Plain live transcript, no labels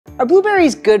Are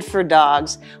blueberries good for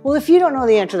dogs? Well, if you don't know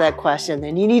the answer to that question,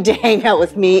 then you need to hang out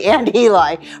with me and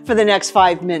Eli for the next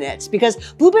 5 minutes,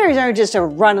 because blueberries aren't just a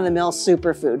run-of-the-mill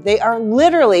superfood. They are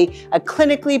literally a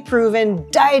clinically proven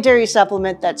dietary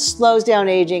supplement that slows down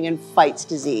aging and fights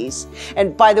disease.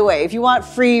 And by the way, if you want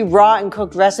free raw and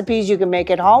cooked recipes you can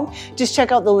make at home, just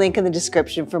check out the link in the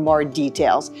description for more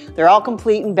details. They're all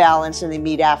complete and balanced, and they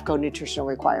meet AAFCO nutritional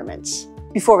requirements.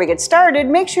 Before we get started,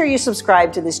 make sure you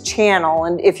subscribe to this channel,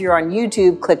 and if you're on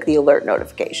YouTube, click the alert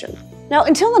notification. Now,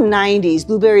 until the 90s,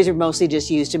 blueberries were mostly just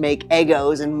used to make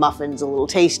Eggos and muffins a little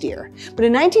tastier. But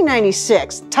in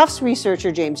 1996, Tufts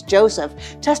researcher James Joseph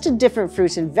tested different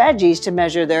fruits and veggies to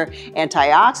measure their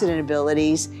antioxidant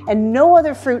abilities, and no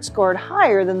other fruit scored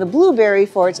higher than the blueberry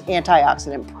for its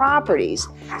antioxidant properties.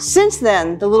 Since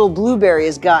then, the little blueberry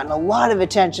has gotten a lot of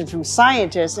attention from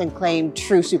scientists and claimed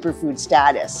true superfood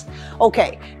status.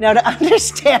 Okay, now to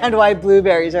understand why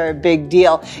blueberries are a big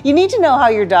deal, you need to know how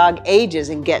your dog ages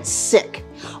and gets sick.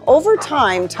 Over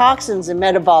time, toxins and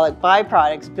metabolic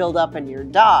byproducts build up in your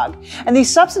dog, and these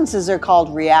substances are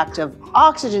called reactive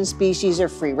oxygen species, or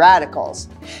free radicals.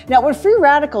 Now, when free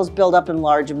radicals build up in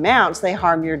large amounts, they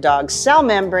harm your dog's cell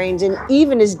membranes and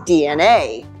even his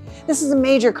DNA. This is a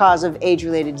major cause of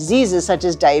age-related diseases such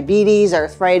as diabetes,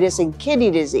 arthritis, and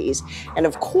kidney disease. And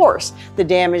of course, the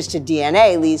damage to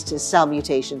DNA leads to cell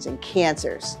mutations and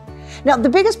cancers. Now, the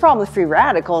biggest problem with free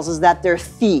radicals is that they're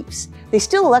thieves. They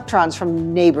steal electrons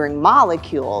from neighboring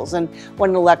molecules, and when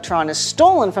an electron is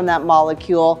stolen from that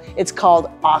molecule, it's called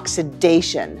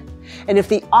oxidation. And if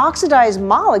the oxidized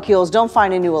molecules don't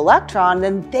find a new electron,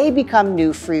 then they become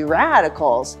new free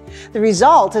radicals. The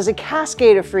result is a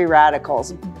cascade of free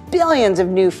radicals. Billions of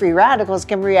new free radicals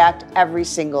can react every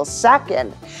single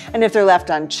second. And if they're left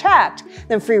unchecked,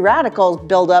 then free radicals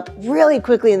build up really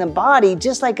quickly in the body,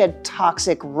 just like a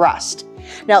toxic rust.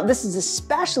 Now, this is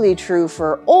especially true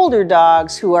for older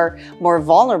dogs who are more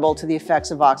vulnerable to the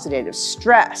effects of oxidative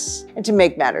stress. And to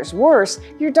make matters worse,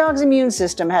 your dog's immune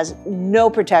system has no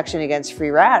protection against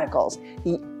free radicals.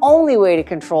 The only way to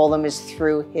control them is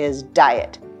through his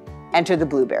diet. Enter the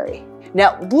blueberry.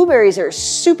 Now, blueberries are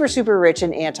super rich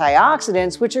in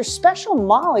antioxidants, which are special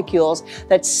molecules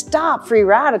that stop free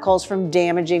radicals from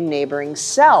damaging neighboring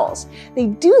cells. They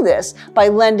do this by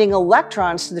lending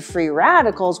electrons to the free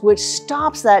radicals, which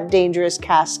stops that dangerous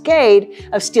cascade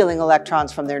of stealing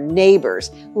electrons from their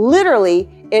neighbors. Literally,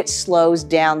 it slows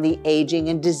down the aging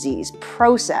and disease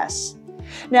process.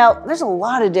 Now, there's a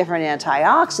lot of different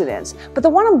antioxidants, but the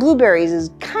one in blueberries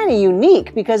is kind of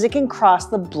unique because it can cross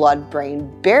the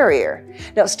blood-brain barrier.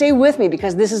 Now, stay with me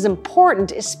because this is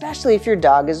important, especially if your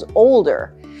dog is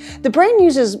older. The brain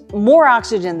uses more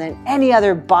oxygen than any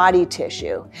other body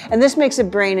tissue, and this makes the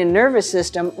brain and nervous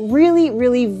system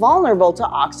really vulnerable to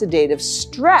oxidative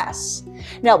stress.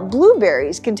 Now,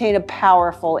 blueberries contain a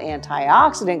powerful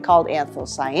antioxidant called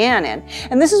anthocyanin,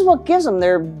 and this is what gives them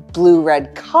their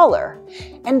blue-red color.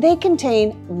 And they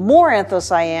contain more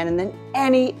anthocyanin than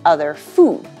any other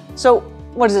food. So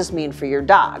what does this mean for your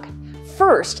dog?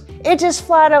 First, it just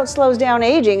flat out slows down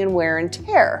aging and wear and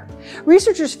tear.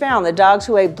 Researchers found that dogs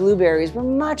who ate blueberries were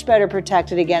much better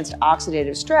protected against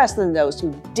oxidative stress than those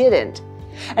who didn't.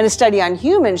 And a study on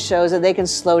humans shows that they can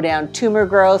slow down tumor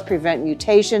growth, prevent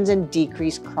mutations, and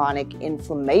decrease chronic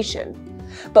inflammation.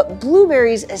 But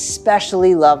blueberries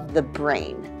especially love the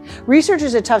brain.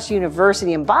 Researchers at Tufts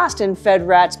University in Boston fed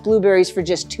rats blueberries for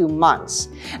just 2 months.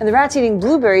 And the rats eating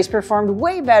blueberries performed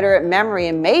way better at memory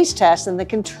and maze tests than the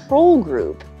control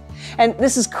group. And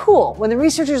this is cool. When the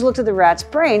researchers looked at the rats'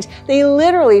 brains, they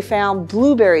literally found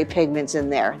blueberry pigments in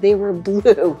there. They were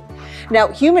blue. Now,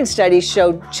 human studies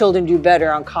showed children do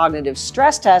better on cognitive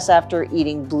stress tests after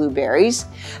eating blueberries.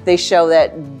 They show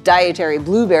that dietary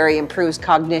blueberry improves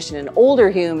cognition in older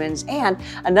humans, and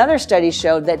another study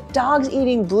showed that dogs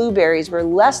eating blueberries were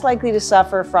less likely to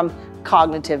suffer from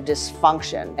cognitive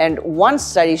dysfunction. And one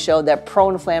study showed that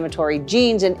pro-inflammatory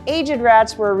genes in aged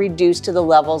rats were reduced to the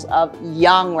levels of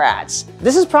young rats.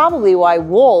 This is probably why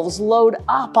wolves load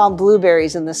up on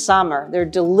blueberries in the summer. They're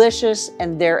delicious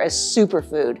and they're a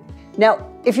superfood. Now,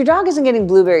 if your dog isn't getting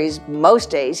blueberries most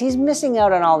days, he's missing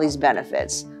out on all these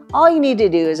benefits. All you need to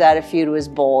do is add a few to his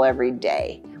bowl every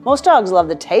day. Most dogs love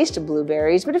the taste of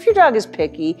blueberries, but if your dog is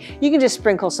picky, you can just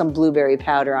sprinkle some blueberry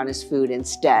powder on his food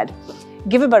instead.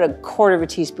 Give about 1/4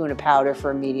 teaspoon of powder for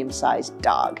a medium-sized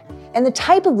dog. And the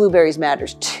type of blueberries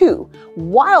matters too.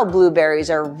 Wild blueberries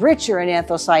are richer in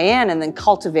anthocyanin than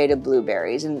cultivated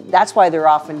blueberries, and that's why they're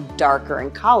often darker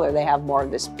in color. They have more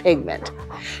of this pigment.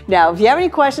 Now, if you have any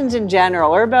questions in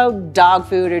general or about dog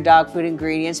food or dog food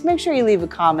ingredients, make sure you leave a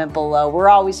comment below. We're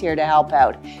always here to help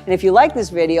out. And if you like this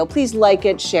video, please like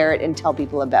it, share it and tell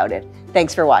people about it.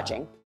 Thanks for watching.